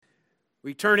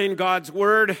We turn in God's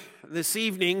Word this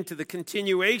evening to the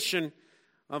continuation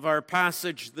of our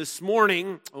passage this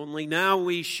morning, only now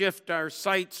we shift our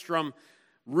sights from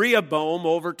Rehoboam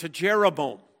over to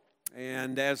Jeroboam.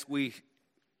 And as we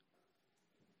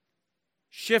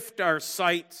shift our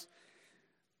sights,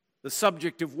 the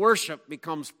subject of worship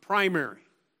becomes primary.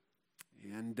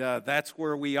 And that's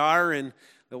where we are in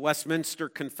the Westminster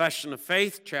Confession of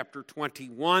Faith, chapter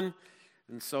 21.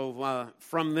 And so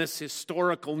from this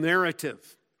historical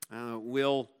narrative,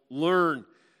 we'll learn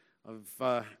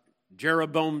of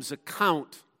Jeroboam's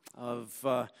account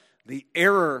of the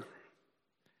error,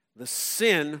 the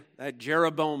sin that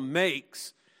Jeroboam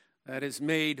makes that is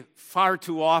made far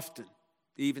too often,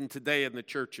 even today in the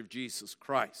Church of Jesus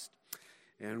Christ.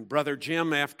 And Brother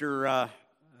Jim, after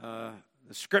the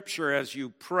scripture as you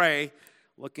pray,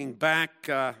 looking back,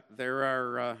 there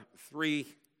are three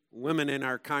women in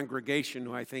our congregation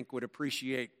who I think would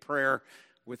appreciate prayer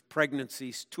with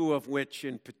pregnancies, two of which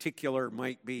in particular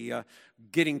might be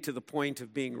getting to the point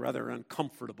of being rather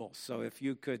uncomfortable. So if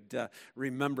you could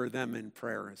remember them in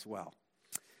prayer as well.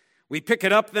 We pick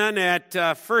it up then at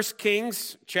 1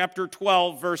 Kings chapter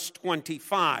 12, verse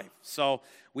 25. So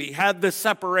we had the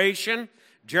separation.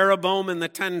 Jeroboam and the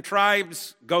 10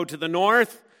 tribes go to the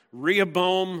north.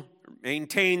 Rehoboam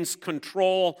maintains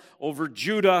control over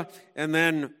Judah, and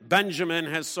then Benjamin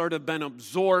has sort of been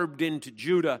absorbed into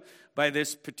Judah by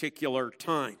this particular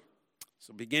time.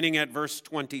 So beginning at verse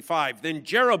 25, then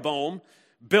Jeroboam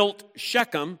built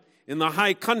Shechem in the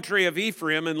high country of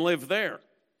Ephraim and lived there.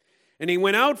 And he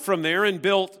went out from there and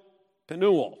built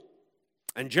Penuel.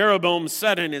 And Jeroboam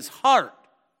said in his heart,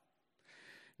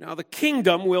 now the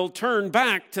kingdom will turn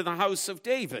back to the house of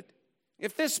David.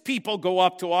 If this people go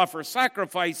up to offer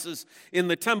sacrifices in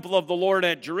the temple of the Lord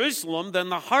at Jerusalem, then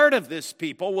the heart of this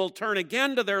people will turn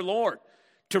again to their Lord,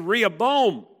 to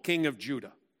Rehoboam, king of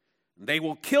Judah. They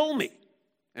will kill me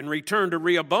and return to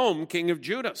Rehoboam, king of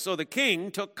Judah. So the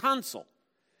king took counsel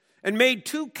and made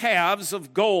 2 calves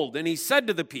of gold. And he said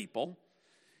to the people,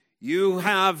 you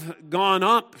have gone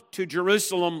up to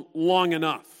Jerusalem long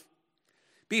enough.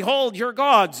 Behold your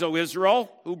gods, O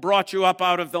Israel, who brought you up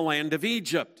out of the land of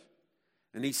Egypt.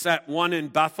 And he set one in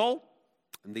Bethel,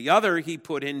 and the other he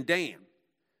put in Dan.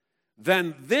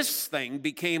 Then this thing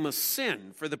became a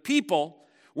sin, for the people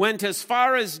went as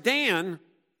far as Dan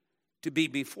to be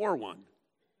before one.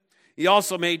 He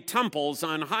also made temples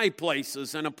on high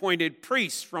places and appointed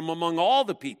priests from among all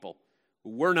the people who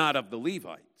were not of the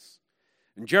Levites.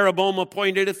 And Jeroboam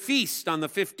appointed a feast on the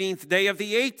 15th day of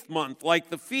the 8th month, like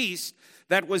the feast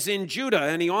that was in Judah,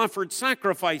 and he offered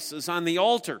sacrifices on the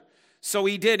altar. So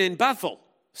he did in Bethel,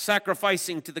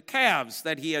 sacrificing to the calves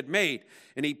that he had made.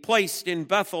 And he placed in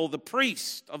Bethel the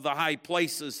priest of the high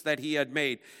places that he had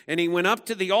made. And he went up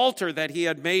to the altar that he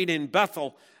had made in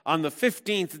Bethel on the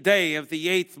 15th day of the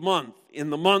 8th month,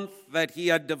 in the month that he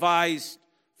had devised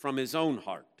from his own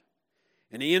heart.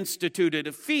 And he instituted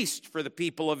a feast for the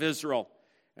people of Israel,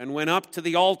 and went up to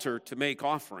the altar to make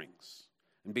offerings.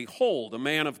 And behold, a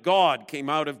man of God came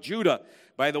out of Judah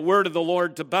by the word of the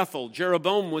Lord to Bethel.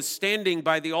 Jeroboam was standing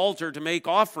by the altar to make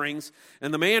offerings,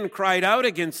 and the man cried out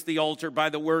against the altar by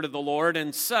the word of the Lord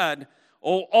and said,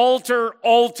 O altar,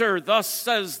 altar, thus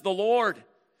says the Lord,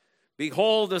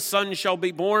 behold, a son shall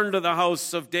be born to the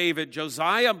house of David,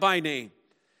 Josiah by name,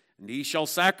 and he shall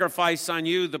sacrifice on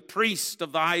you the priest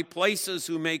of the high places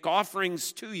who make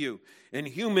offerings to you, and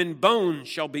human bones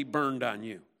shall be burned on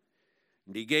you.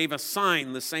 And he gave a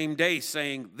sign the same day,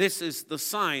 saying, this is the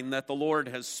sign that the Lord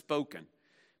has spoken.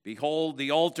 Behold,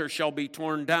 the altar shall be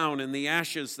torn down, and the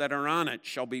ashes that are on it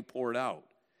shall be poured out.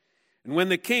 And when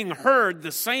the king heard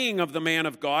the saying of the man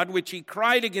of God, which he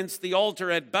cried against the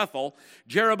altar at Bethel,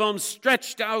 Jeroboam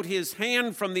stretched out his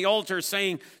hand from the altar,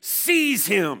 saying, seize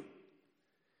him.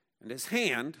 And his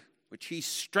hand, which he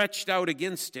stretched out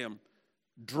against him,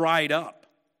 dried up,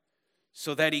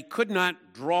 so that he could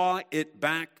not draw it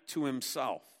back to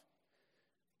himself.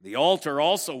 The altar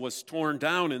also was torn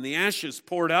down, and the ashes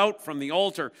poured out from the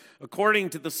altar, according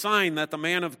to the sign that the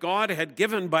man of God had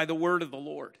given by the word of the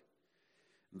Lord.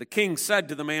 The king said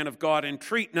to the man of God,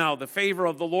 entreat now the favor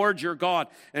of the Lord your God,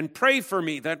 and pray for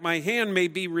me that my hand may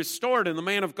be restored. And the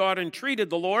man of God entreated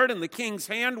the Lord, and the king's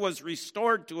hand was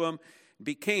restored to him, and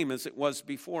became as it was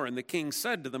before. And the king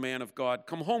said to the man of God,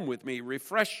 come home with me,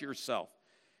 refresh yourself,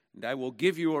 and I will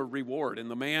give you a reward.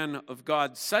 And the man of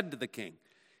God said to the king,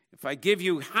 if I give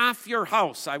you half your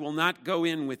house, I will not go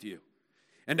in with you.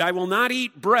 And I will not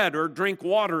eat bread or drink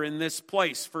water in this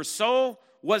place. For so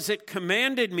was it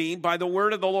commanded me by the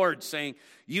word of the Lord, saying,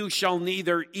 you shall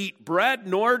neither eat bread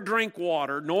nor drink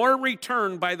water, nor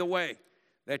return by the way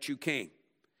that you came.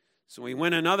 So he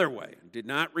went another way and did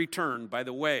not return by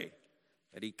the way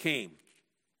that he came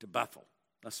to Bethel.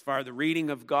 Thus far, the reading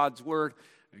of God's word.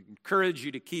 I encourage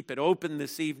you to keep it open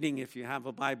this evening if you have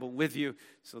a Bible with you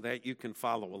so that you can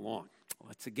follow along.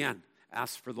 Let's again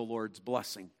ask for the Lord's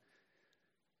blessing.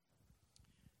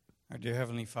 Our dear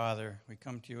Heavenly Father, we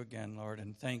come to you again, Lord,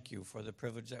 and thank you for the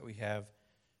privilege that we have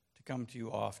to come to you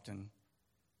often.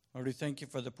 Lord, we thank you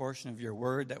for the portion of your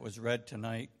word that was read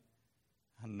tonight.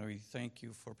 And we thank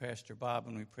you for Pastor Bob,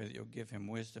 and we pray that you'll give him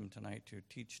wisdom tonight to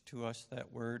teach to us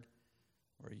that word,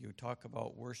 where you talk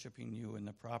about worshiping you in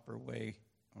the proper way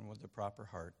and with the proper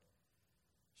heart.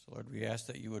 So, Lord, we ask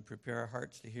that you would prepare our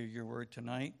hearts to hear your word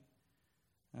tonight.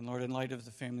 And, Lord, in light of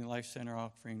the Family Life Center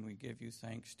offering, we give you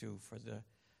thanks, too, for the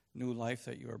new life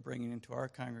that you are bringing into our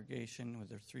congregation with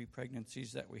the 3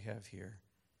 pregnancies that we have here.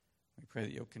 We pray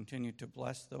that you'll continue to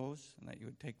bless those and that you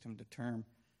would take them to term,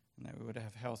 and that we would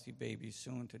have healthy babies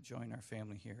soon to join our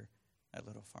family here at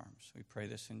Little Farms. We pray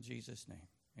this in Jesus' name.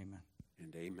 Amen.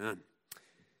 And amen.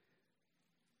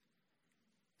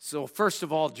 So first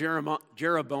of all,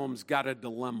 Jeroboam's got a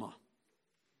dilemma.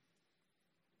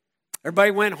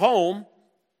 Everybody went home.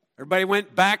 Everybody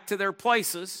went back to their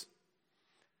places.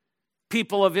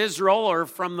 People of Israel, or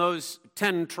from those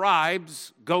 10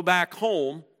 tribes, go back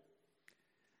home.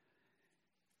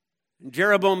 And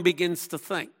Jeroboam begins to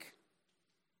think,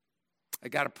 I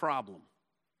got a problem.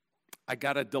 I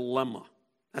got a dilemma.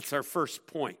 That's our first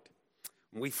point.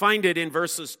 We find it in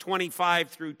verses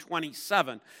 25 through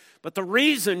 27. But the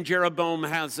reason Jeroboam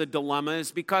has a dilemma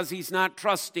is because he's not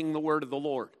trusting the word of the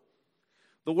Lord.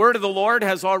 The word of the Lord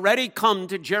has already come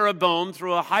to Jeroboam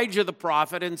through Ahijah the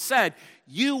prophet and said,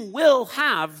 you will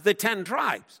have the 10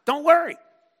 tribes. Don't worry.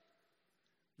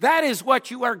 That is what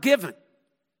you are given.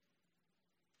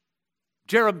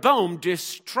 Jeroboam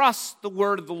distrusts the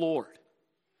word of the Lord.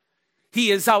 He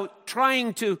is out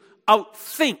trying to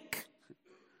outthink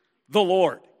the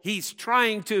Lord. He's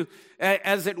trying to,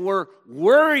 as it were,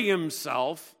 worry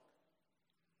himself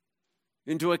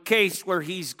into a case where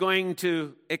he's going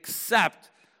to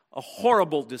accept a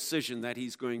horrible decision that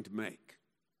he's going to make.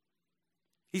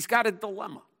 He's got a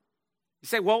dilemma. You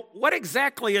say, well, what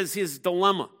exactly is his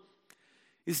dilemma?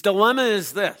 His dilemma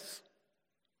is this.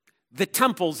 The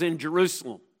temple's in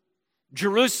Jerusalem.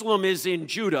 Jerusalem is in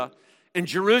Judah, and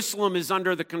Jerusalem is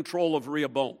under the control of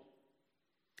Rehoboam.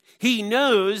 He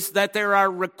knows that there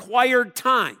are required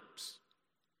times.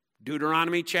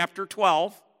 Deuteronomy chapter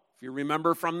 12, if you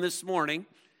remember from this morning,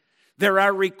 there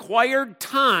are required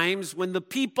times when the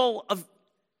people of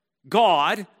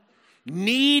God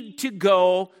need to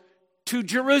go to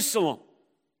Jerusalem.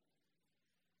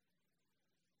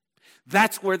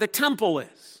 That's where the temple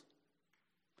is.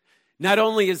 Not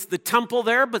only is the temple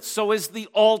there, but so is the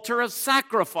altar of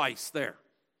sacrifice there.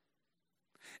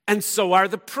 And so are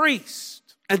the priests,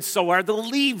 and so are the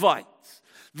Levites.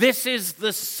 This is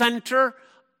the center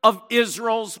of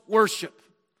Israel's worship.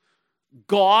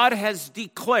 God has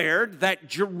declared that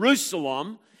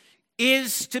Jerusalem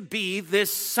is to be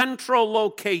this central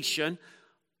location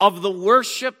of the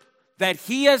worship that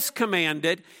he has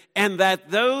commanded, and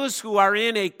that those who are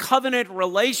in a covenant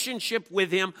relationship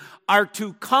with him are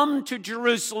to come to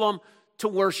Jerusalem to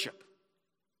worship.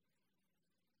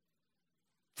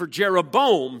 For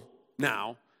Jeroboam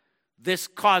now, this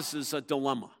causes a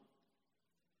dilemma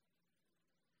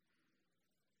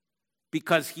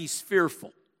because he's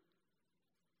fearful.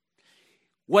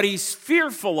 What he's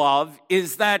fearful of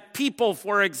is that people,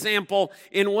 for example,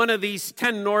 in one of these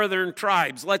 10 northern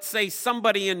tribes, let's say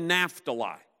somebody in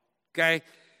Naphtali, okay,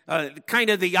 kind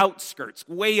of the outskirts,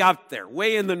 way out there,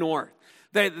 way in the north.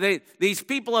 These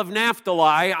people of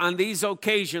Naphtali on these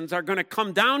occasions are going to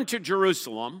come down to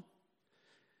Jerusalem.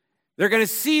 They're going to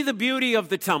see the beauty of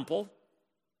the temple.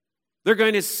 They're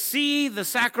going to see the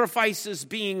sacrifices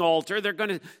being offered. They're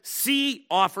going to see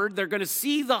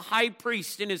the high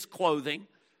priest in his clothing.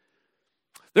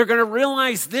 They're going to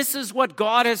realize this is what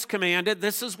God has commanded.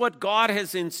 This is what God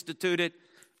has instituted.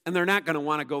 And they're not going to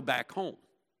want to go back home.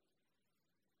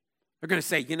 They're going to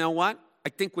say, you know what? I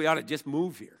think we ought to just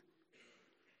move here.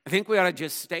 I think we ought to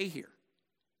just stay here.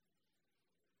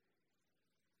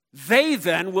 They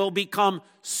then will become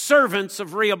servants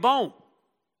of Rehoboam.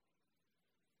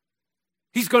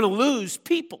 He's going to lose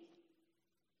people.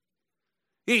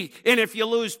 And if you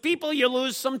lose people, you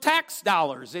lose some tax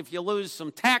dollars. If you lose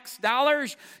some tax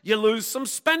dollars, you lose some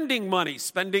spending money.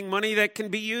 Spending money that can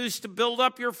be used to build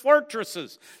up your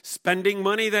fortresses. Spending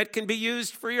money that can be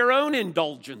used for your own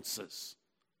indulgences.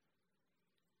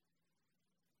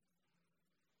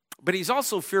 But he's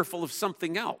also fearful of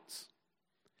something else.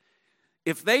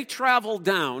 If they travel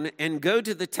down and go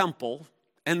to the temple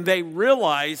and they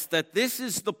realize that this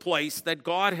is the place that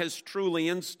God has truly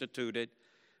instituted,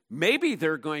 maybe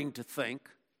they're going to think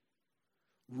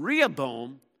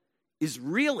Rehoboam is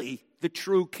really the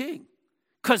true king,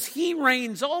 because he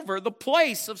reigns over the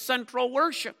place of central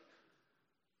worship.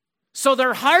 So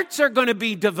their hearts are going to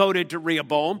be devoted to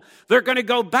Rehoboam. They're going to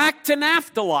go back to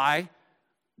Naphtali,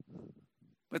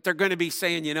 but they're going to be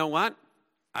saying, you know what?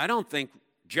 I don't think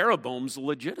Jeroboam's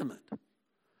legitimate.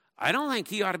 I don't think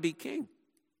he ought to be king.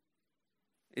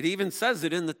 It even says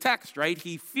it in the text, right?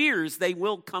 He fears they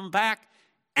will come back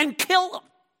and kill him.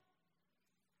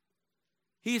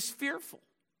 He is fearful.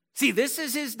 See, this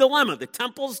is his dilemma. The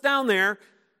temple's down there.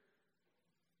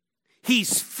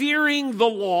 He's fearing the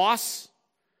loss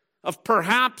of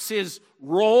perhaps his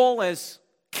role as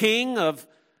king of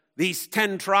these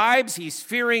 10 tribes. He's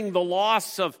fearing the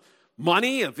loss of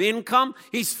money, of income.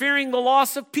 He's fearing the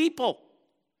loss of people.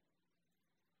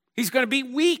 He's going to be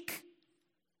weak.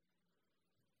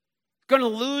 Going to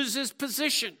lose his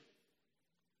position.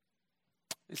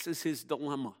 This is his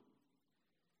dilemma.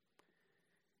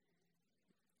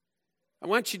 I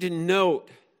want you to note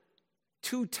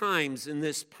 2 times in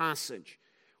this passage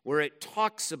where it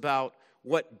talks about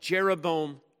what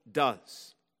Jeroboam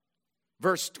does.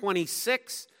 Verse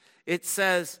 26, it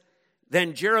says,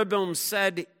 then Jeroboam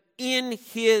said in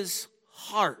his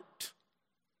heart.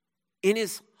 In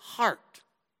his heart.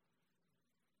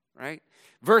 Right?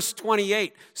 Verse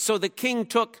 28, so the king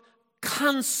took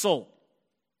counsel.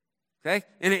 Okay?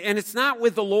 And it's not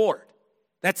with the Lord.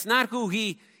 That's not who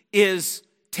he is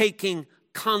taking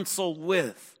counsel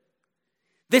with.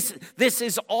 This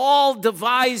is all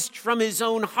devised from his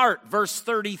own heart. Verse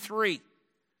 33.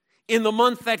 In the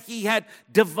month that he had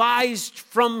devised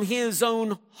from his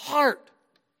own heart.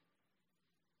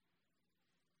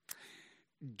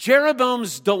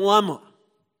 Jeroboam's dilemma,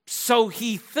 so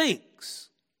he thinks,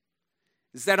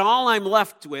 is that all I'm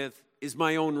left with is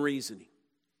my own reasoning.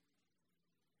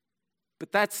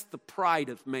 But that's the pride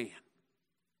of man.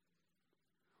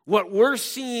 What we're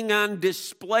seeing on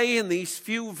display in these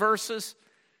few verses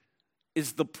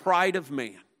is the pride of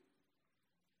man.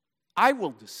 I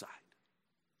will decide.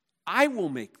 I will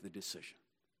make the decision.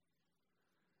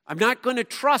 I'm not going to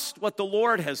trust what the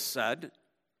Lord has said.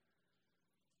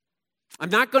 I'm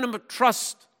not going to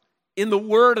trust in the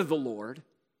word of the Lord.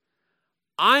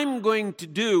 I'm going to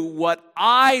do what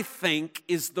I think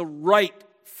is the right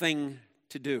thing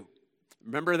to do.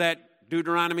 Remember that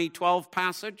Deuteronomy 12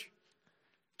 passage?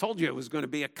 Told you it was going to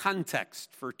be a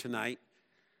context for tonight.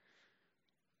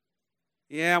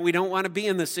 Yeah, we don't want to be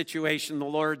in the situation, the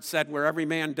Lord said, where every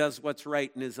man does what's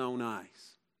right in his own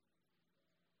eyes.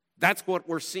 That's what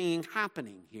we're seeing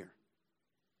happening here.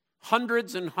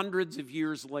 Hundreds and hundreds of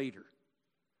years later.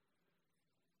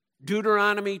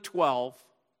 Deuteronomy 12,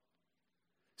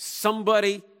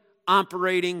 somebody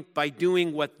operating by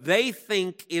doing what they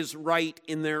think is right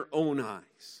in their own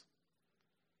eyes.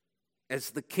 As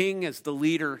the king, as the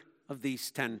leader of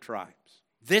these 10 tribes.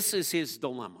 This is his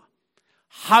dilemma.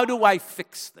 How do I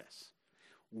fix this?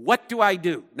 What do I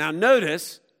do? Now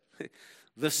notice,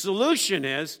 the solution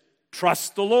is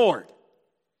trust the Lord.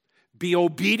 Be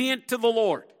obedient to the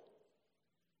Lord.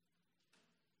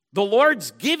 The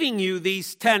Lord's giving you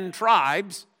these 10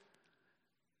 tribes.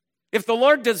 If the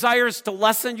Lord desires to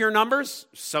lessen your numbers,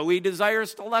 so he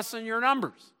desires to lessen your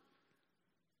numbers.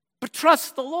 But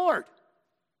trust the Lord.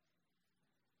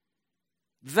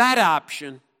 That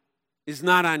option is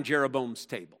not on Jeroboam's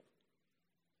table.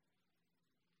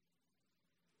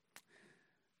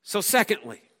 So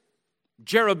secondly,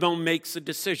 Jeroboam makes a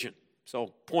decision. So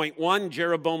point 1,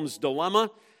 Jeroboam's dilemma.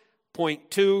 Point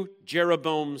 2,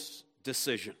 Jeroboam's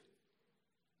decision.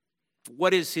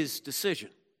 What is his decision?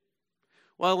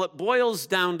 Well, it boils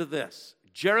down to this.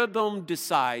 Jeroboam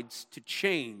decides to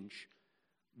change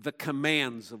the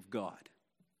commands of God.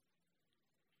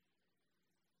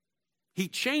 He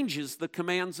changes the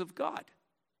commands of God.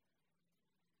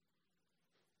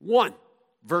 1,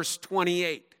 verse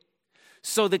 28.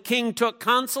 So the king took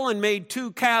counsel and made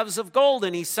 2 calves of gold,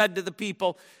 and he said to the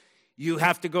people, you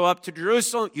have to go up to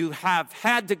Jerusalem. You have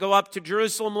had to go up to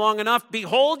Jerusalem long enough.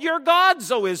 Behold your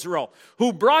gods, O Israel,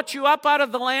 who brought you up out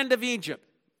of the land of Egypt.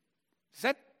 Does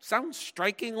that sound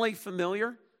strikingly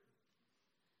familiar?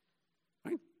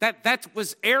 Right? That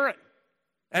was Aaron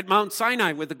at Mount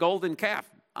Sinai with the golden calf.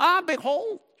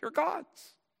 Behold your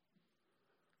gods.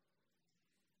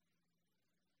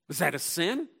 Was that a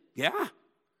sin? Yeah.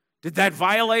 Did that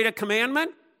violate a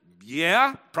commandment?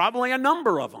 Yeah, probably a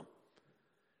number of them.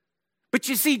 But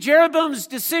you see, Jeroboam's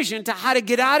decision to how to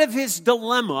get out of his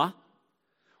dilemma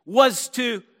was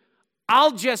to,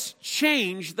 I'll just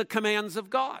change the commands of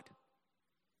God.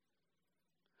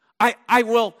 I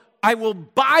will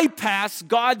bypass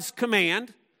God's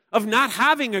command of not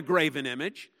having a graven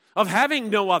image, of having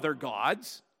no other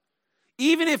gods,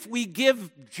 even if we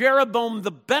give Jeroboam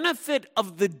the benefit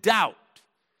of the doubt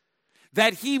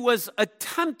that he was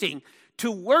attempting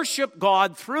to worship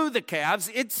God through the calves.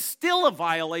 It's still a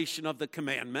violation of the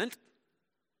commandment.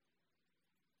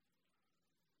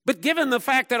 But given the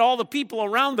fact that all the people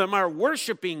around them are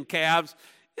worshiping calves,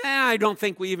 I don't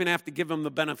think we even have to give him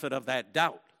the benefit of that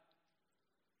doubt.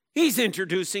 He's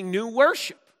introducing new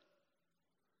worship.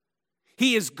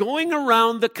 He is going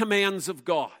around the commands of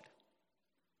God.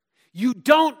 You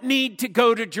don't need to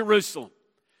go to Jerusalem.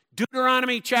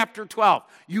 Deuteronomy chapter 12.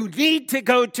 You need to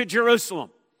go to Jerusalem.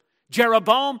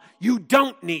 Jeroboam, you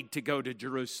don't need to go to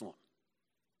Jerusalem.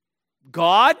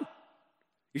 God,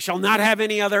 you shall not have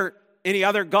any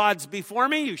other gods before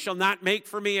me. You shall not make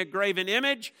for me a graven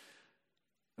image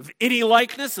of any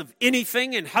likeness of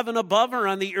anything in heaven above or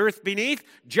on the earth beneath.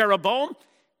 Jeroboam,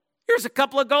 here's a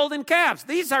couple of golden calves.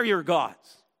 These are your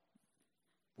gods.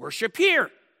 Worship here.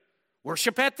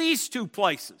 Worship at these two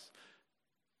places.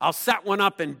 I'll set one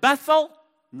up in Bethel,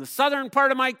 in the southern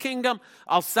part of my kingdom.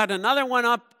 I'll set another one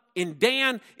up in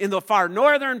Dan, in the far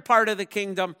northern part of the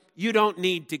kingdom. You don't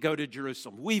need to go to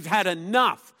Jerusalem. We've had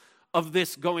enough of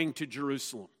this going to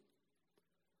Jerusalem.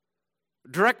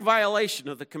 Direct violation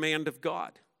of the command of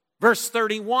God. Verse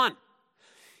 31.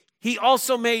 He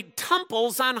also made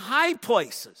temples on high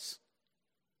places.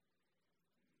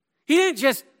 He didn't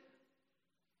just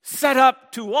set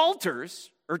up two altars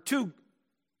or two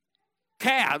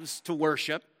calves to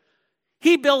worship.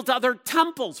 He built other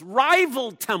temples,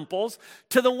 rival temples,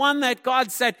 to the one that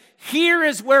God said, here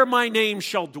is where my name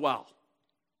shall dwell.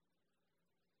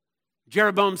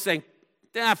 Jeroboam saying,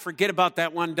 forget about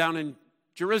that one down in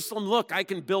Jerusalem. Look, I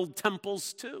can build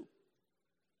temples too.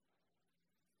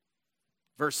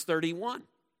 Verse 31.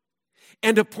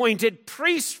 And appointed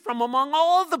priests from among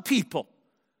all the people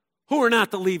who were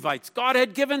not the Levites. God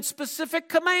had given specific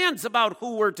commands about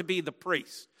who were to be the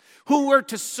priests, who were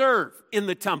to serve in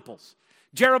the temples.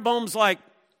 Jeroboam's like,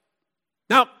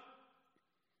 no,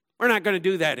 we're not going to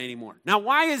do that anymore. Now,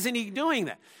 why isn't he doing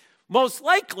that? Most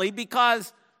likely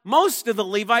because most of the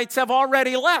Levites have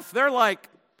already left. They're like,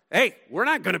 hey, we're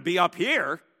not going to be up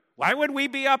here. Why would we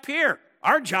be up here?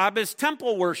 Our job is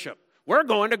temple worship. We're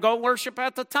going to go worship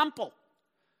at the temple.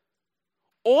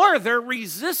 Or they're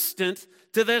resistant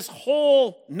to this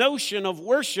whole notion of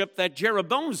worship that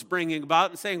Jeroboam's bringing about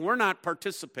and saying, we're not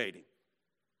participating.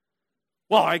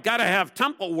 Well, I got to have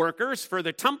temple workers for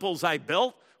the temples I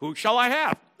built. Who shall I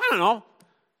have? I don't know.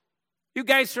 You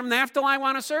guys from Naphtali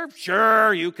want to serve?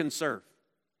 Sure, you can serve.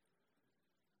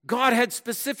 God had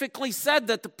specifically said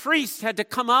that the priests had to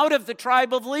come out of the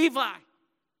tribe of Levi.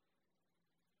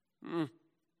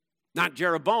 Not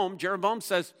Jeroboam. Jeroboam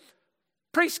says,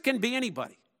 priests can be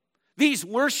anybody. These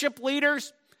worship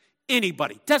leaders,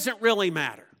 anybody. Doesn't really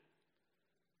matter.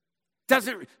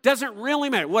 Doesn't really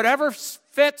matter. Whatever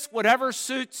fits, whatever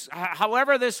suits,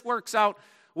 however this works out,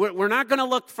 we're not going to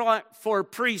look for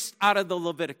priests out of the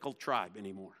Levitical tribe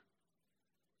anymore.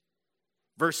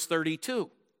 Verse 32.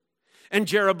 And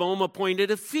Jeroboam appointed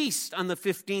a feast on the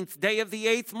 15th day of the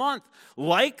 8th month,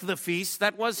 like the feast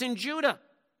that was in Judah.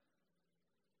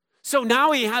 So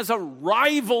now he has a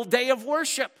rival day of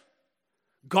worship.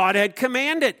 God had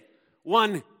commanded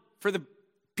one for the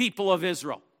people of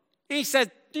Israel. And he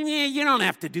said, you don't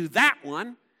have to do that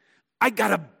one. I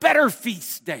got a better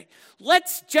feast day.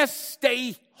 Let's just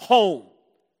stay home.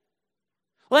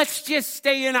 Let's just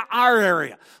stay in our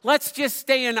area. Let's just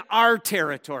stay in our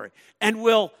territory. And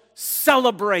we'll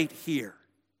celebrate here.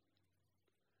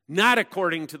 Not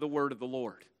according to the word of the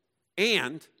Lord.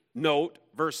 And, note,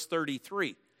 verse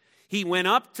 33. He went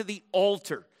up to the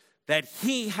altar that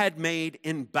he had made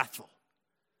in Bethel.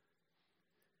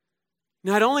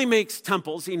 Not only makes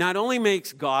temples, he not only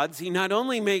makes gods, he not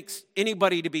only makes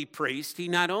anybody to be priest, he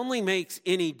not only makes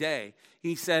any day,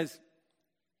 he says,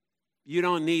 you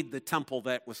don't need the temple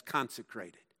that was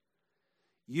consecrated.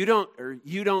 You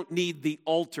don't need the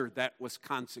altar that was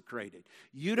consecrated.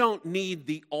 You don't need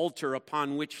the altar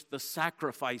upon which the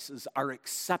sacrifices are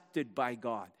accepted by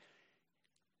God.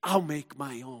 I'll make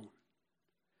my own.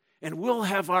 And we'll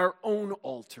have our own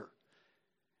altar.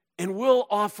 And we'll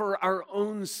offer our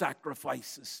own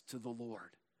sacrifices to the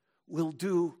Lord. We'll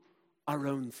do our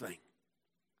own thing.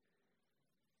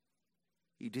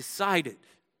 He decided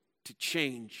to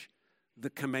change the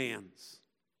commands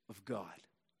of God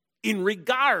in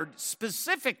regard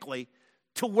specifically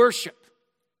to worship.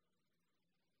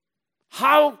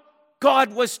 How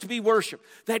God was to be worshiped,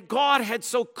 that God had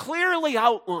so clearly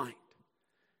outlined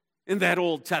in that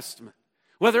Old Testament.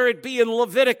 whether it be in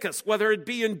Leviticus, whether it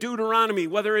be in Deuteronomy,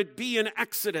 whether it be in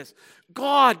Exodus.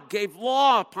 God gave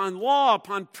law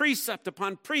upon precept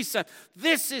upon precept.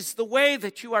 This is the way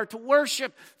that you are to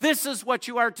worship. This is what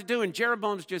you are to do. And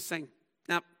Jeroboam's just saying,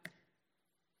 no,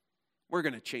 we're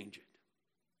going to change it.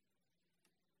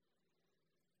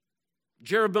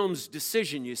 Jeroboam's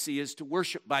decision, you see, is to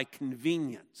worship by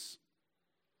convenience.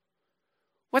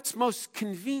 What's most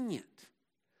convenient?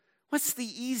 What's the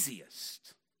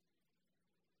easiest?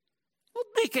 We'll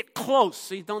make it close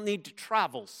so you don't need to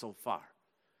travel so far.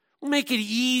 We'll make it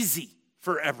easy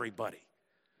for everybody.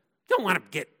 We don't want to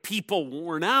get people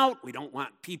worn out. We don't want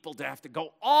people to have to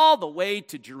go all the way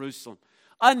to Jerusalem.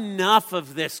 Enough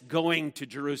of this going to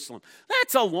Jerusalem.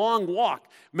 That's a long walk.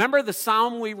 Remember the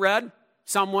psalm we read?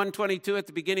 Psalm 122 at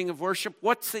the beginning of worship.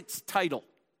 What's its title?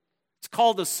 It's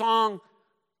called a psalm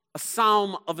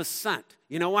of ascent.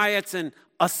 You know why it's an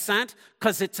ascent?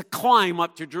 Because it's a climb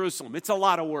up to Jerusalem. It's a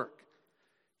lot of work.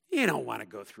 You don't want to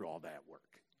go through all that work.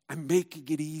 I'm making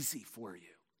it easy for you.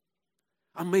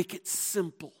 I'll make it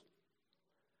simple.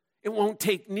 It won't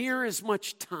take near as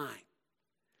much time.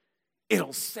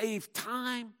 It'll save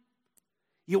time.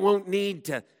 You won't need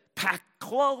to pack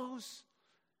clothes.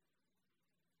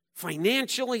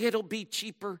 Financially, it'll be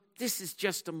cheaper. This is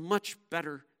just a much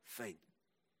better thing.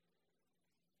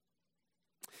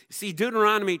 You see,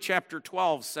 Deuteronomy chapter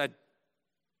 12 said,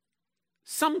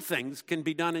 some things can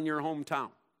be done in your hometown.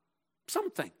 Some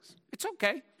things. It's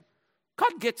okay.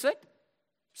 God gets it.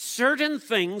 Certain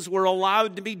things were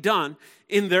allowed to be done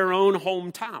in their own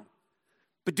hometown.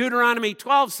 But Deuteronomy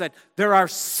 12 said, there are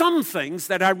some things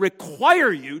that I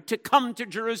require you to come to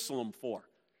Jerusalem for.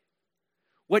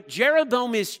 What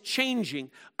Jeroboam is changing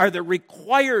are the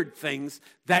required things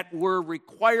that were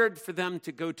required for them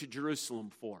to go to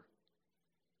Jerusalem for.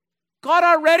 God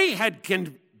already had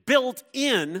built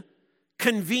in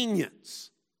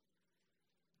convenience.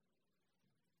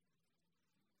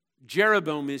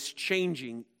 Jeroboam is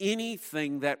changing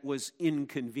anything that was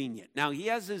inconvenient. Now, he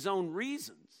has his own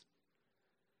reasons.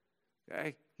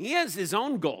 Okay? He has his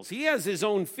own goals. He has his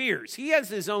own fears. He has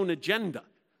his own agenda.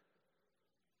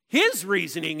 His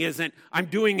reasoning isn't, I'm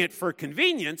doing it for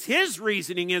convenience. His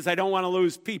reasoning is, I don't want to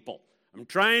lose people. I'm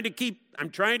trying to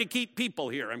keep people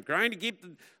here. I'm trying to keep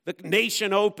the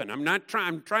nation open. I'm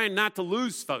trying not to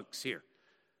lose folks here.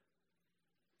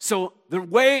 So the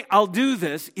way I'll do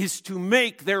this is to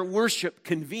make their worship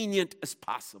convenient as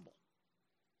possible.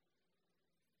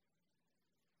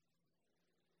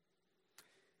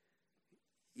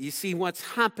 You see, what's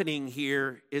happening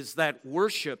here is that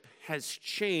worship has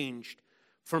changed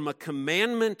from a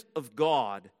commandment of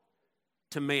God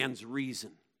to man's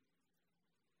reason.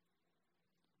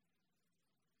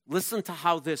 Listen to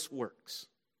how this works.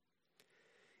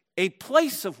 A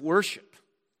place of worship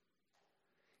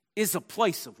is a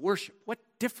place of worship. What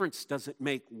difference does it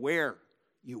make where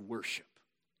you worship?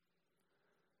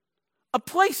 A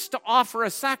place to offer a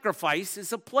sacrifice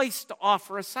is a place to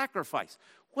offer a sacrifice.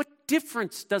 What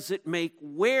difference does it make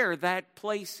where that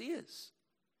place is?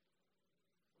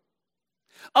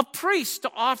 A priest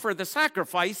to offer the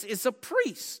sacrifice is a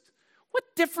priest.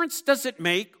 What difference does it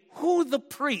make who the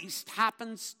priest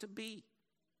happens to be?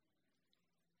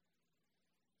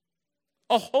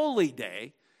 A holy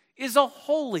day is a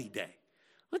holy day.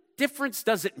 What difference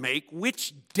does it make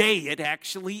which day it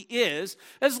actually is,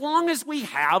 as long as we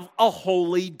have a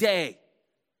holy day?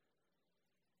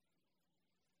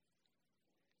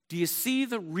 Do you see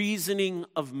the reasoning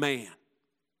of man?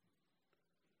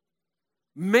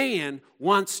 Man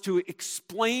wants to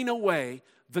explain away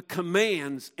the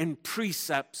commands and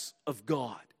precepts of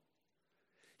God.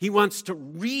 He wants to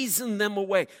reason them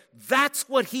away. That's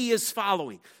what he is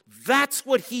following. That's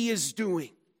what he is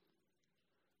doing.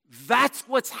 That's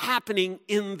what's happening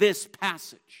in this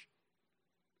passage.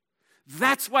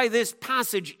 That's why this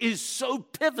passage is so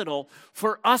pivotal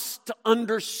for us to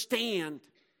understand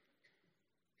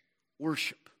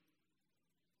worship.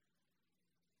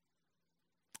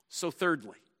 So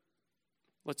thirdly,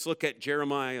 let's look at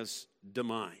Jeremiah's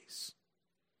demise.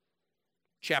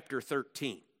 Chapter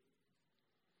 13.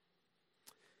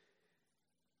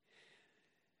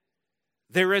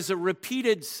 There is a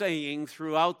repeated saying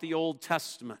throughout the Old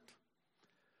Testament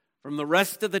from the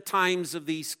rest of the times of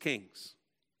these kings.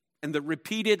 And the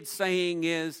repeated saying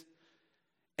is,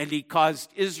 and he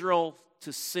caused Israel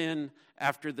to sin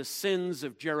after the sins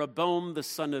of Jeroboam, the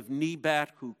son of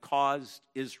Nebat, who caused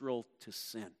Israel to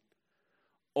sin.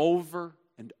 Over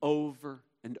and over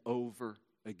and over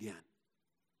again.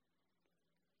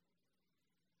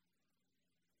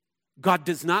 God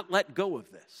does not let go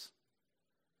of this.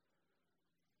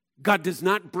 God does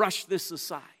not brush this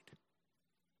aside.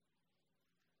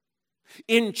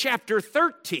 In chapter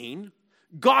 13,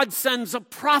 God sends a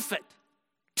prophet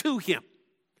to him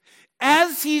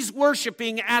as he's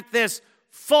worshiping at this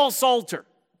false altar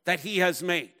that he has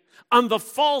made on the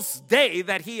false day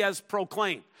that he has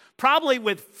proclaimed, probably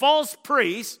with false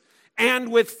priests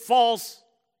and with false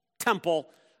temple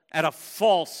at a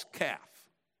false calf.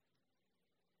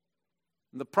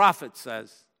 And the prophet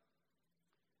says,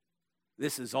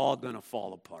 this is all going to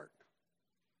fall apart.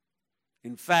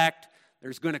 In fact,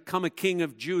 there's going to come a king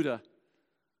of Judah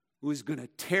who is going to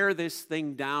tear this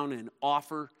thing down and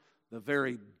offer the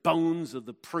very bones of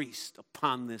the priest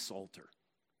upon this altar.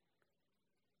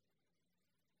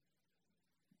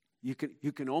 You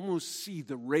can almost see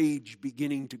the rage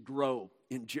beginning to grow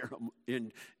in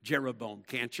Jeroboam,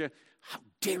 can't you? How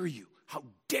dare you? How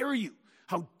dare you?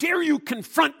 How dare you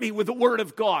confront me with the word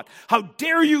of God? How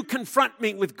dare you confront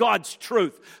me with God's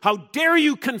truth? How dare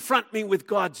you confront me with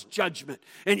God's judgment?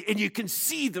 And you can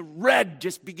see the red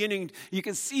just beginning, you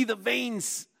can see the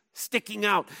veins sticking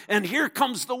out. And here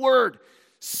comes the word,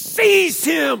 seize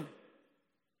him!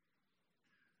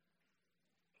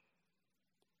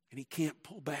 And he can't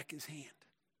pull back his hand.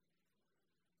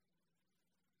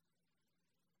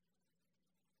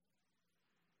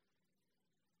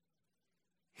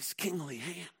 His kingly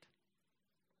hand.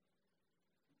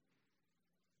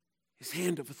 His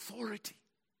hand of authority.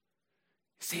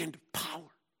 His hand of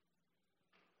power.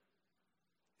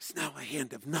 Is now a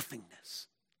hand of nothingness.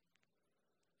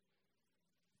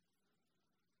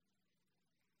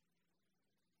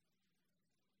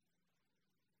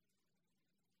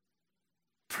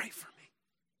 Pray for me.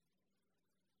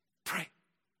 Pray.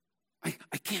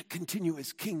 I can't continue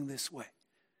as king this way.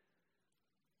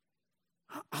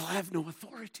 I'll have no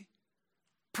authority.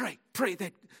 Pray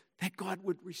that God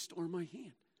would restore my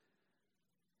hand.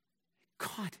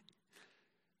 God,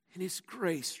 in his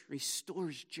grace,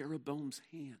 restores Jeroboam's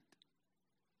hand.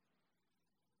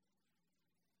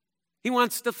 He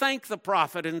wants to thank the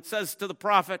prophet and says to the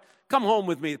prophet, come home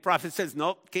with me. The prophet says,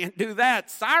 nope, can't do that.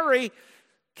 Sorry.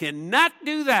 Cannot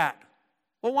do that.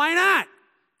 Well, why not?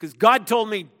 Because God told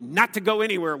me not to go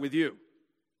anywhere with you.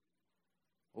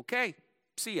 Okay,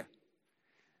 see ya.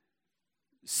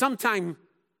 Sometime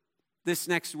this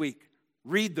next week,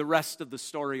 read the rest of the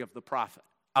story of the prophet.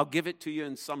 I'll give it to you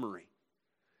in summary.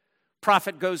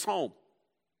 Prophet goes home.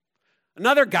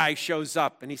 Another guy shows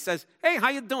up and he says, hey, how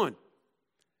you doing?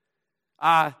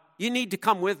 You need to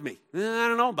come with me. I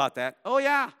don't know about that. Oh,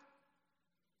 yeah.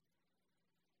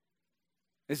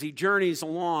 As he journeys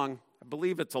along, I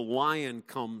believe it's a lion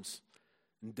comes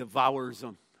and devours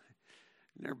him.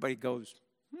 And everybody goes,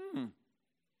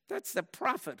 that's the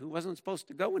prophet who wasn't supposed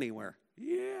to go anywhere.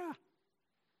 Yeah.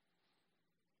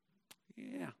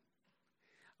 I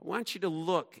want you to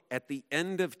look at the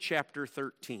end of chapter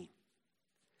 13.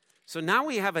 So now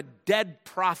we have a dead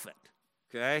prophet,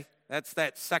 okay? That's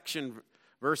that section,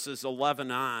 verses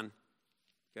 11 on,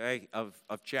 okay, of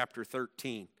chapter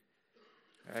 13,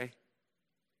 okay?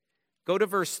 Go to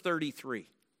verse 33.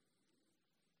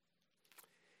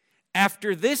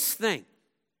 After this thing,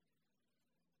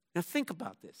 now think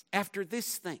about this. After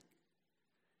this thing,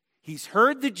 he's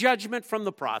heard the judgment from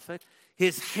the prophet.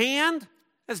 His hand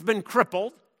has been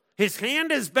crippled. His hand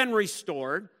has been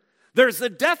restored. There's the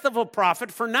death of a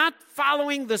prophet for not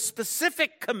following the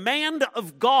specific command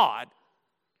of God.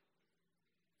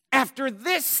 After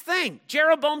this thing,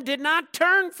 Jeroboam did not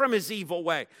turn from his evil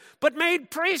way, but made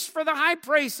priests for the high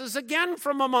places again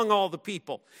from among all the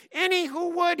people. Any who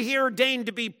would he ordained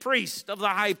to be priest of the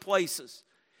high places.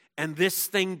 And this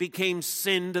thing became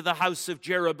sin to the house of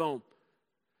Jeroboam,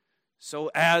 so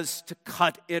as to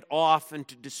cut it off and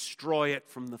to destroy it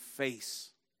from the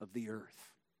face of the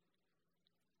earth.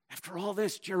 After all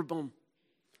this, Jeroboam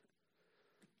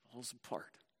falls apart.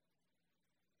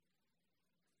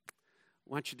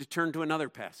 I want you to turn to another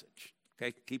passage.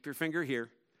 Okay, keep your finger here.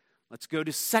 Let's go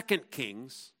to 2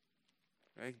 Kings.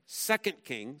 Okay, 2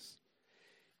 Kings,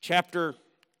 chapter,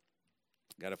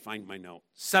 got to find my note,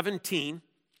 17.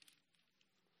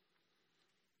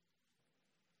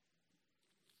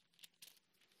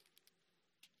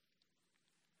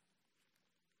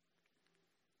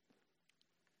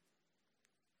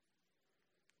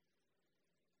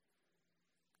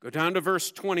 Go down to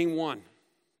verse 21.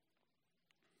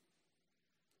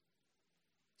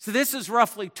 So this is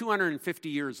roughly 250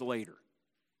 years later.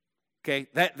 Okay,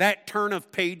 that turn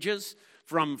of pages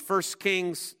from 1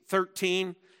 Kings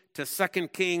 13 to 2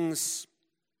 Kings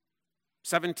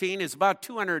 17 is about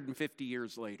 250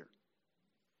 years later.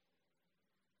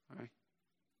 All right?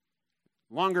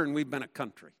 Longer than we've been a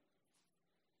country.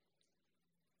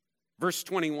 Verse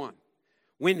 21.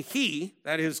 when he,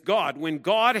 that is God, when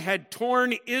God had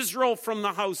torn Israel from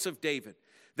the house of David,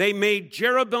 they made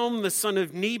Jeroboam the son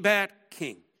of Nebat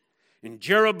king. And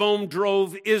Jeroboam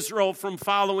drove Israel from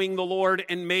following the Lord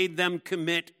and made them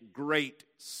commit great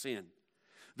sin.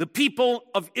 The people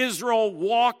of Israel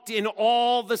walked in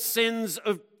all the sins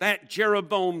that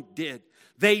Jeroboam did.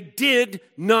 They did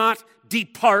not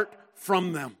depart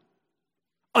from them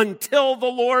until the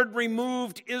Lord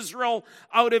removed Israel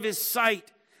out of his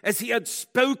sight, as he had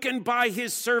spoken by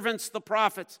his servants the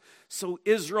prophets. So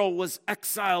Israel was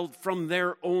exiled from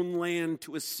their own land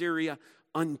to Assyria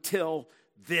until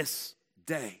this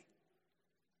day.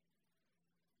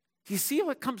 Do you see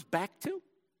what it comes back to?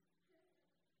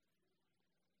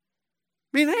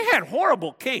 I mean, they had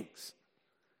horrible kings.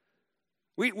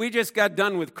 We just got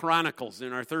done with Chronicles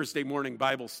in our Thursday morning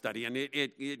Bible study, and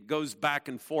it goes back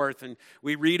and forth, and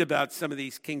we read about some of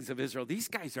these kings of Israel. These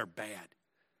guys are bad.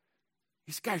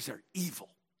 These guys are evil.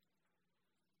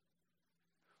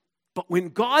 But when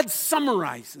God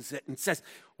summarizes it and says,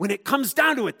 when it comes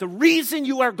down to it, the reason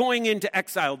you are going into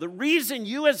exile, the reason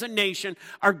you as a nation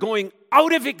are going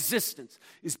out of existence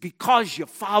is because you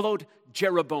followed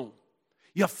Jeroboam.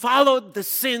 You followed the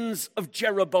sins of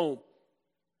Jeroboam.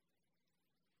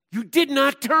 You did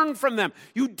not turn from them.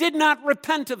 You did not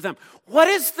repent of them. What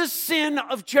is the sin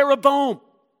of Jeroboam?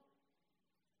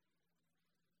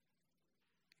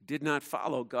 He did not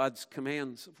follow God's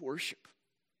commands of worship.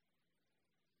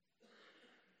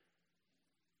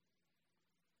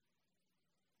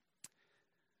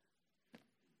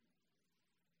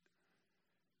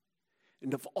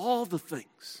 And of all the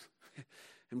things,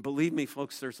 and believe me,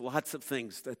 folks, there's lots of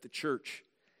things that the church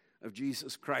of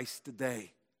Jesus Christ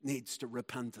today needs to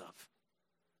repent of.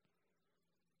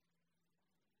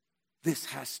 This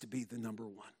has to be the number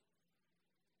one.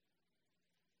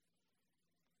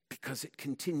 Because it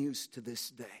continues to this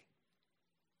day.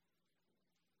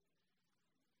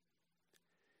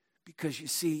 Because you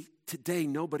see, today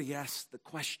nobody asks the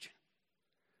question,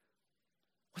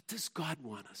 what does God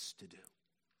want us to do?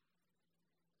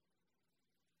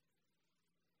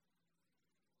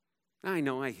 I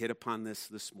know I hit upon this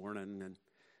morning, and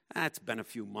it's been a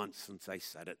few months since I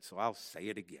said it, so I'll say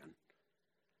it again.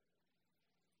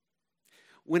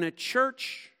 When a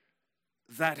church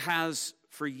that has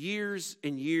for years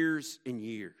and years and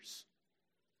years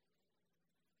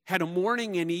had a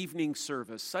morning and evening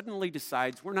service suddenly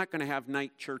decides we're not going to have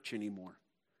night church anymore,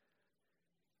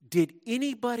 did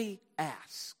anybody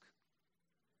ask,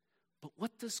 but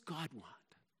what does God want?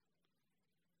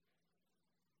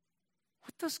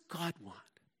 What does God want?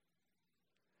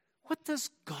 What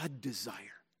does God desire?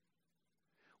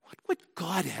 What would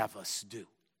God have us do?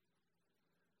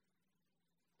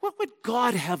 What would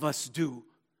God have us do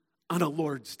on a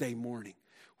Lord's Day morning?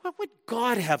 What would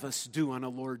God have us do on a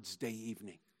Lord's Day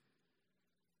evening?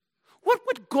 What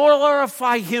would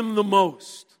glorify Him the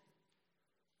most?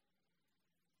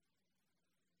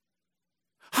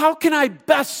 How can I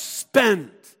best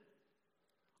spend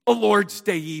a Lord's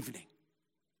Day evening?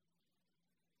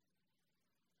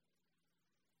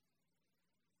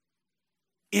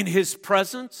 In His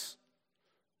presence,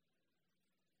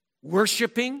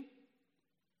 worshiping,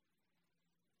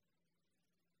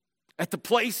 at the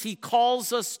place He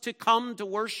calls us to come to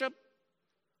worship,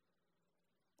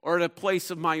 or at a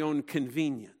place of my own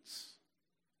convenience?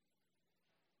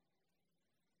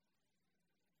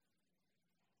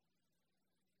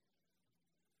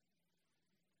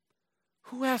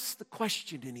 Who asks the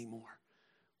question anymore?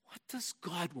 What does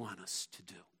God want us to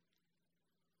do?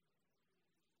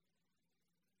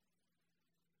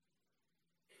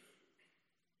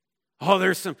 Oh,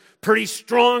 there's some pretty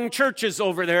strong churches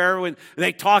over there when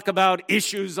they talk about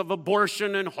issues of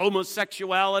abortion and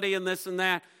homosexuality and this and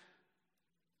that.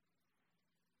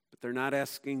 But they're not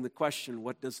asking the question,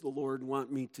 what does the Lord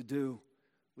want me to do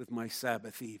with my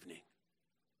Sabbath evening?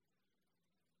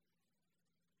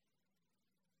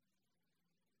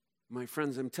 My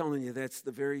friends, I'm telling you, that's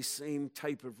the very same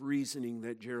type of reasoning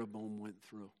that Jeroboam went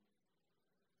through.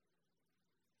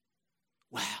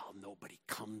 Well, nobody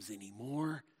comes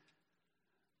anymore.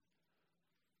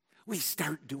 We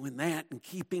start doing that and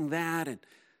keeping that, and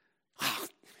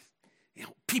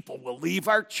people will leave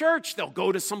our church. They'll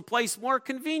go to some place more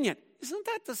convenient. Isn't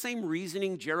that the same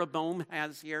reasoning Jeroboam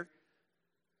has here?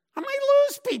 I might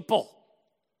lose people.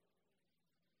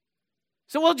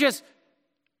 So we'll just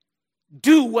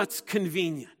do what's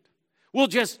convenient. We'll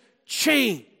just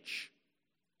change.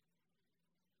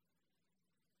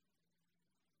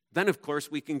 Then, of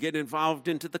course, we can get involved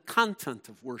into the content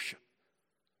of worship.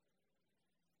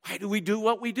 Why do we do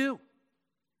what we do?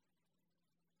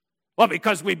 Well,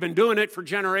 because we've been doing it for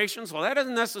generations? Well, that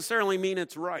doesn't necessarily mean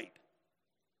it's right.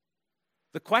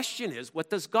 The question is, what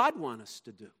does God want us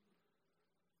to do?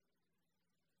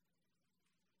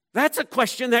 That's a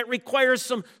question that requires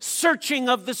some searching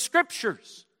of the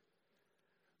Scriptures.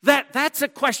 That's a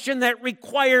question that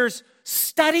requires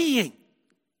studying.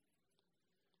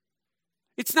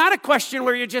 It's not a question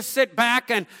where you just sit back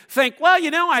and think, well,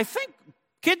 I think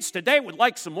kids today would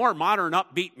like some more modern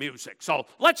upbeat music, so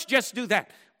let's just do that.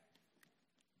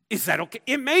 Is that okay?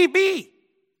 It may be.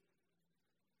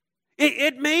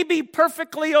 It may be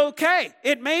perfectly okay.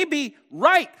 It may be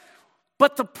right.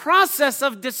 But the process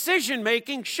of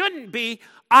decision-making shouldn't be,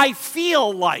 I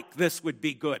feel like this would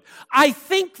be good. I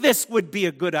think this would be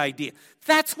a good idea.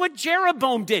 That's what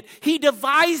Jeroboam did. He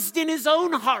devised in his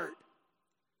own heart.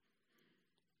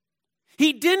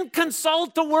 He didn't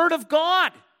consult the Word of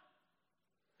God.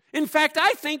 In fact,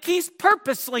 I think he's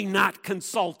purposely not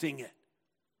consulting it.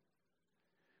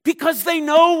 Because they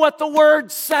know what the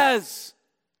Word says.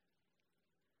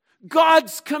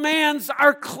 God's commands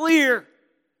are clear.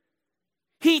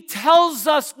 He tells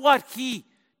us what He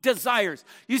desires.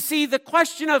 You see, the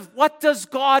question of what does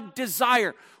God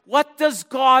desire? What does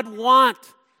God want?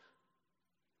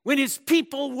 When His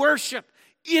people worship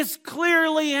is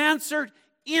clearly answered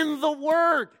in the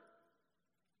Word.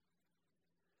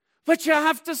 But you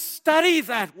have to study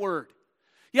that Word.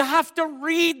 You have to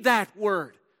read that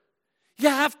Word. You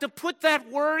have to put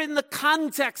that Word in the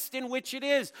context in which it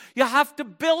is. You have to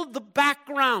build the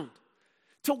background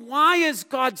to why is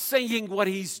God saying what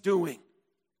He's doing?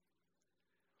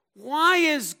 Why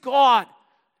is God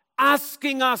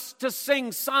asking us to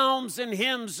sing psalms and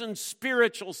hymns and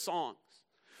spiritual songs?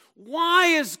 Why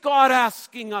is God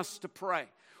asking us to pray?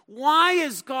 Why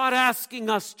is God asking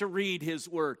us to read His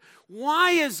Word?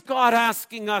 Why is God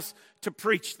asking us to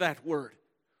preach that Word?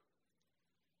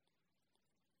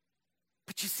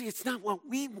 But you see, it's not what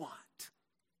we want.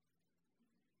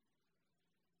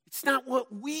 It's not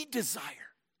what we desire.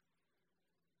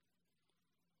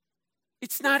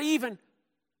 It's not even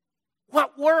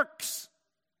what works.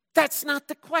 That's not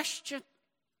the question.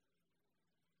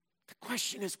 The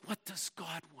question is, what does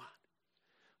God want?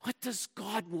 What does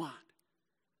God want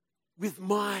with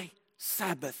my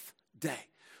Sabbath day?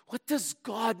 What does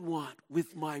God want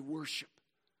with my worship?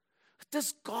 What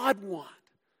does God want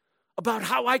about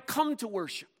how I come to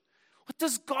worship? What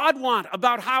does God want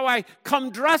about how I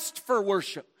come dressed for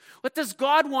worship? What does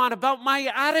God want about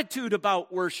my attitude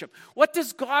about worship? What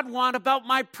does God want about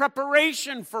my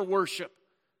preparation for worship?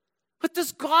 What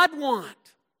does God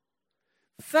want?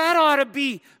 That ought to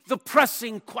be the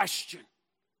pressing question.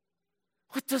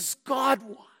 What does God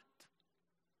want?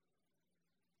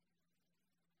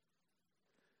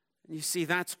 And you see,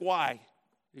 that's why,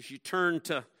 as you turn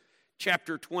to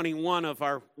chapter 21 of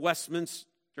our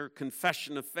Westminster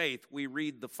Confession of Faith, we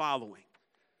read the following.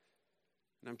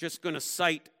 And I'm just going to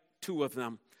cite two of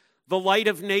them. The light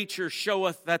of nature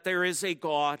showeth that there is a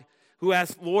God who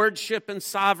hath lordship and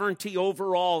sovereignty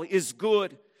over all, is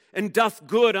good, and doth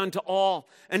good unto all,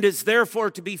 and is therefore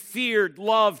to be feared,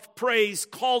 loved, praised,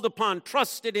 called upon,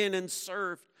 trusted in, and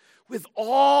served with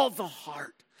all the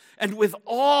heart, and with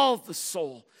all the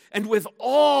soul, and with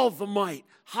all the might.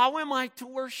 How am I to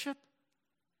worship?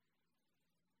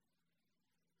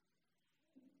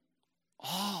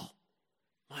 All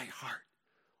my heart,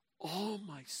 all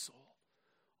my soul,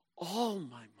 all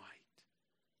my might.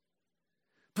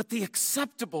 But the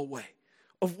acceptable way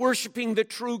of worshiping the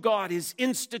true God is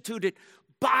instituted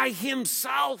by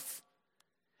Himself,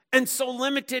 and so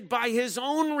limited by His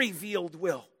own revealed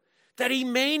will, that He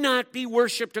may not be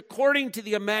worshiped according to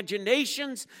the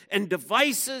imaginations and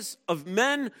devices of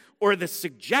men or the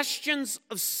suggestions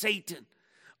of Satan,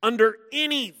 under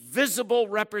any visible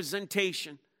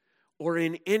representation or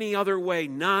in any other way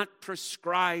not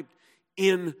prescribed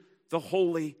in the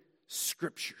Holy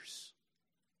Scriptures.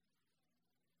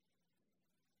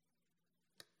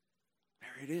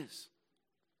 There it is.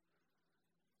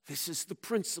 This is the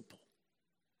principle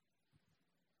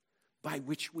by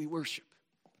which we worship.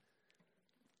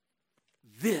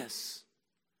 This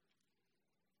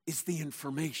is the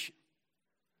information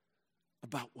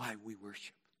about why we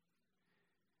worship.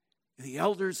 The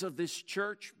elders of this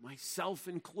church, myself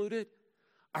included,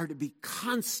 are to be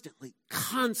constantly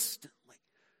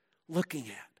looking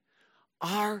at,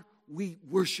 are we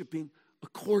worshiping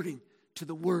according to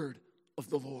the word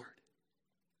of the Lord?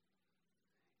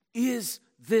 Is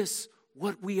this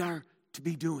what we are to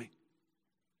be doing?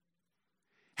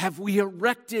 Have we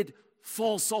erected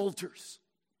false altars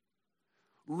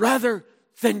rather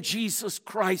than Jesus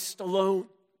Christ alone?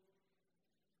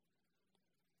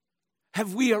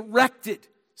 Have we erected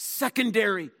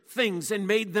secondary things and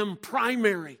made them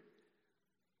primary.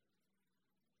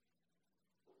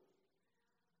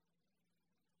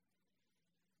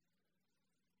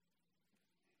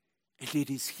 And it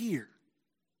is here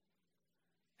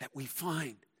that we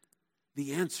find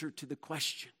the answer to the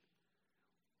question,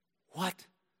 what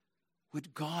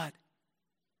would God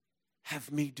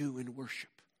have me do in worship?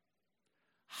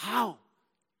 How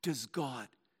does God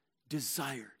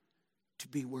desire to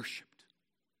be worshiped?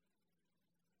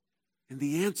 And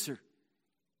the answer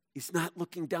is not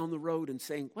looking down the road and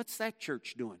saying, what's that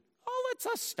church doing? Oh, let's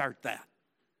us start that.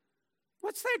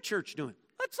 What's that church doing?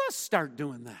 Let's us start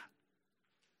doing that.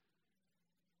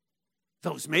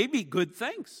 Those may be good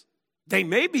things. They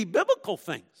may be biblical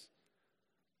things.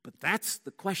 But that's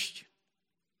the question.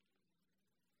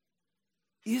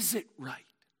 Is it right?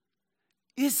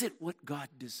 Is it what God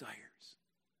desires?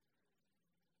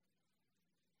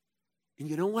 And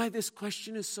you know why this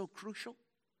question is so crucial?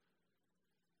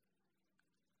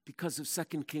 Because of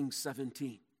 2 Kings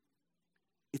 17.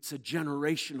 It's a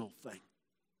generational thing.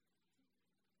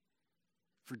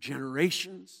 For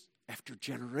generations after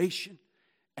generation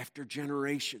after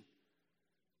generation,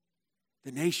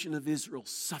 the nation of Israel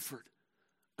suffered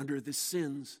under the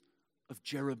sins of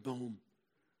Jeroboam,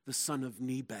 the son of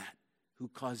Nebat, who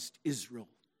caused Israel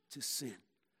to sin.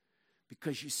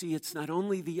 Because you see, it's not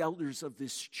only the elders of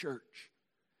this church,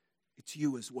 it's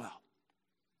you as well.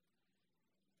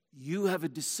 You have a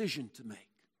decision to make.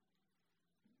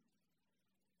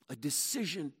 A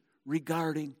decision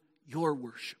regarding your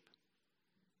worship.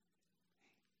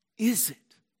 Is it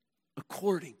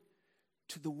according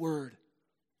to the word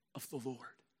of the Lord?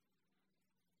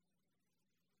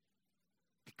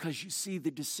 Because you see,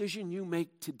 the decision you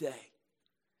make today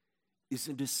is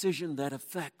a decision that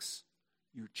affects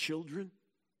your children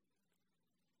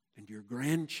and your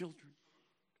grandchildren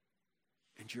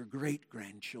and your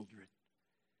great-grandchildren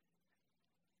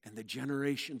and the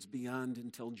generations beyond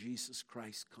until Jesus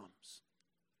Christ comes.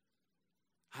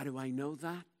 How do I know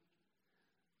that?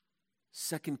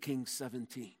 2 Kings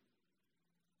 17.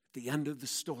 At the end of the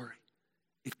story,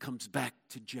 it comes back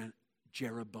to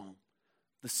Jeroboam,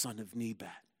 the son of Nebat,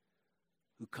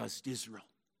 who caused Israel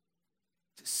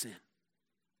to sin.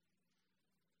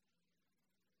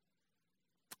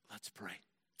 Let's pray.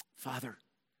 Father,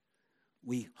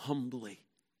 we humbly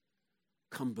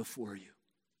come before you,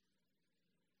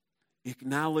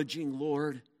 acknowledging,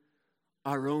 Lord,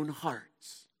 our own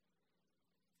hearts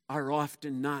are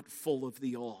often not full of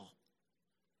the all.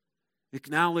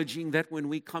 Acknowledging that when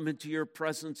we come into your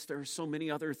presence, there are so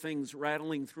many other things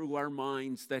rattling through our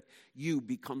minds that you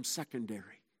become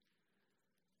secondary.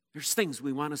 There's things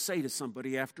we want to say to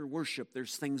somebody after worship.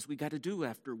 There's things we got to do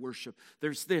after worship.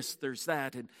 There's this, there's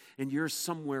that, and you're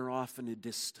somewhere off in a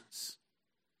distance.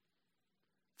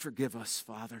 Forgive us,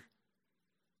 Father.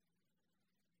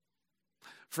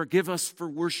 Forgive us for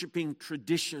worshiping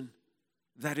tradition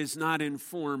that is not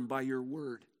informed by your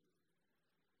word.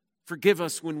 Forgive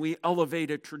us when we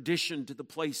elevate a tradition to the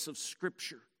place of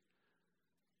Scripture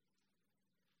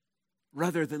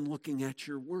rather than looking at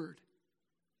your word.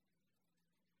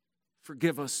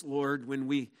 Forgive us, Lord, when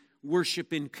we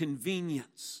worship in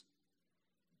convenience,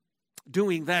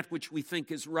 doing that which we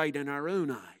think is right in our own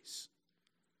eyes,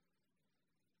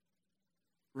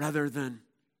 rather than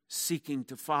seeking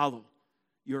to follow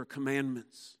your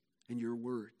commandments and your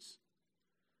words.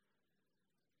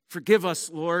 Forgive us,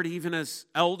 Lord, even as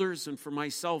elders and for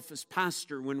myself as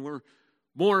pastor, when we're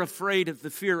more afraid of the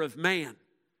fear of man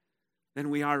than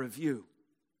we are of you.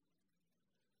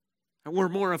 And we're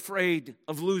more afraid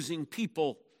of losing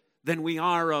people than we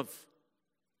are of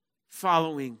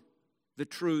following the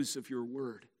truths of your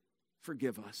word.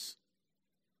 Forgive us.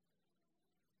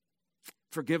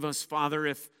 Forgive us, Father,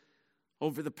 if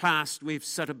over the past we've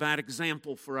set a bad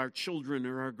example for our children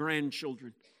or our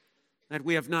grandchildren, that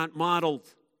we have not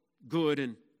modeled good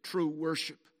and true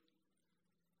worship.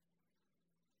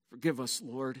 Forgive us,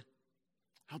 Lord.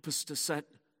 Help us to set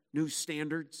new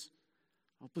standards.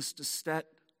 Help us to set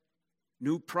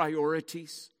new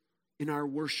priorities in our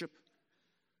worship,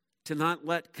 to not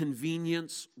let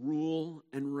convenience rule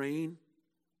and reign.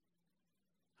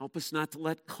 Help us not to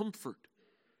let comfort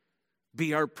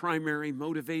be our primary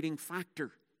motivating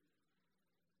factor.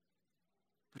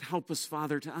 But help us,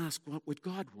 Father, to ask, what would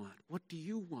God want? What do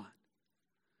you want?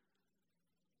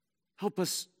 Help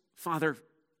us, Father,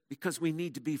 because we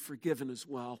need to be forgiven as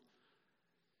well.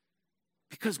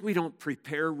 Because we don't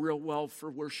prepare real well for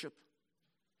worship.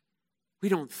 We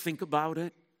don't think about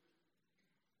it.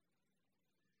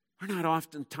 We're not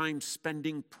oftentimes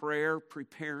spending prayer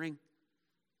preparing.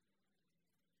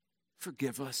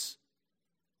 Forgive us.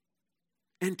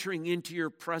 Entering into your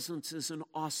presence is an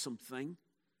awesome thing.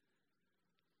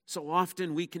 So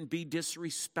often we can be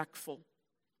disrespectful.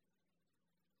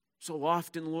 So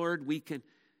often, Lord, we can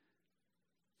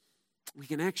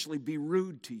actually be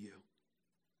rude to you.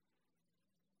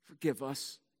 Forgive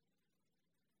us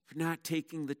for not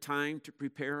taking the time to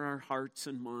prepare our hearts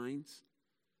and minds.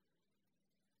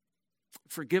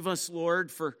 Forgive us,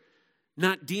 Lord, for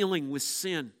not dealing with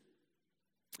sin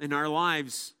in our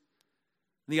lives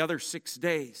the other 6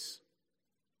 days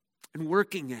and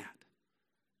working at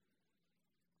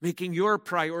making your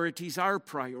priorities our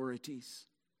priorities.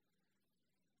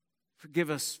 Forgive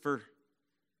us for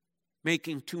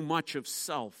making too much of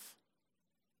self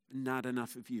and not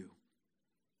enough of you.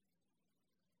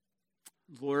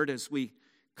 Lord, as we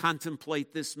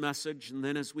contemplate this message and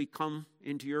then as we come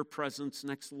into your presence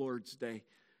next Lord's Day,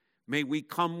 may we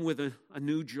come with a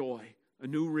new joy, a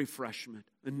new refreshment,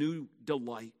 a new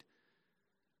delight,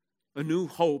 a new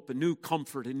hope, a new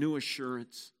comfort, a new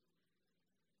assurance,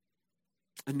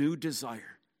 a new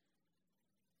desire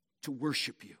to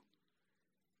worship you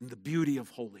in the beauty of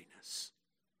holiness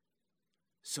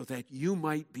so that you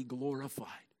might be glorified,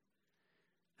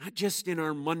 not just in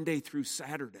our Monday through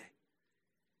Saturday,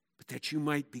 but that you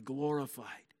might be glorified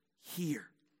here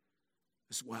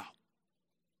as well.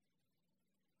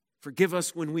 Forgive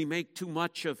us when we make too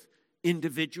much of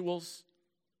individuals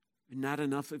and not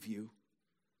enough of you.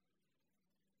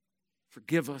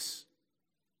 Forgive us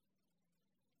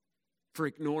for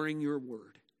ignoring your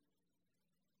word.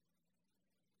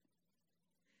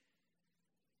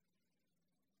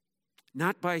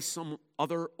 Not by some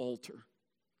other altar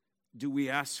do we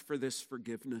ask for this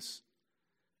forgiveness,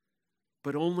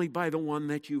 but only by the one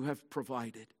that you have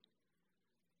provided,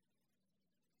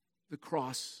 the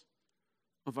cross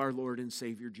of our Lord and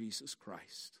Savior Jesus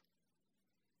Christ.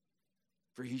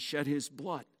 For he shed his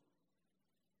blood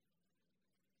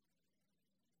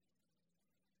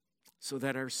so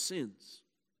that our sins,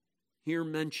 here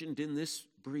mentioned in this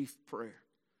brief prayer,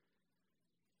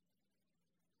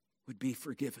 would be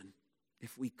forgiven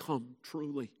if we come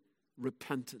truly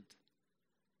repentant.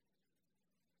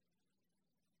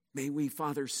 May we,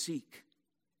 Father, seek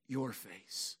your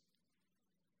face.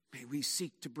 May we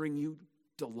seek to bring you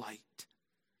delight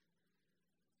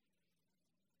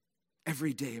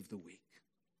every day of the week,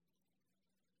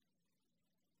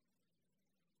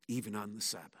 even on the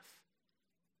Sabbath.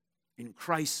 In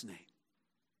Christ's name,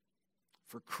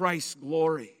 for Christ's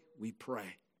glory, we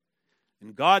pray.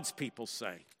 And God's people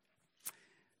say,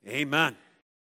 amen.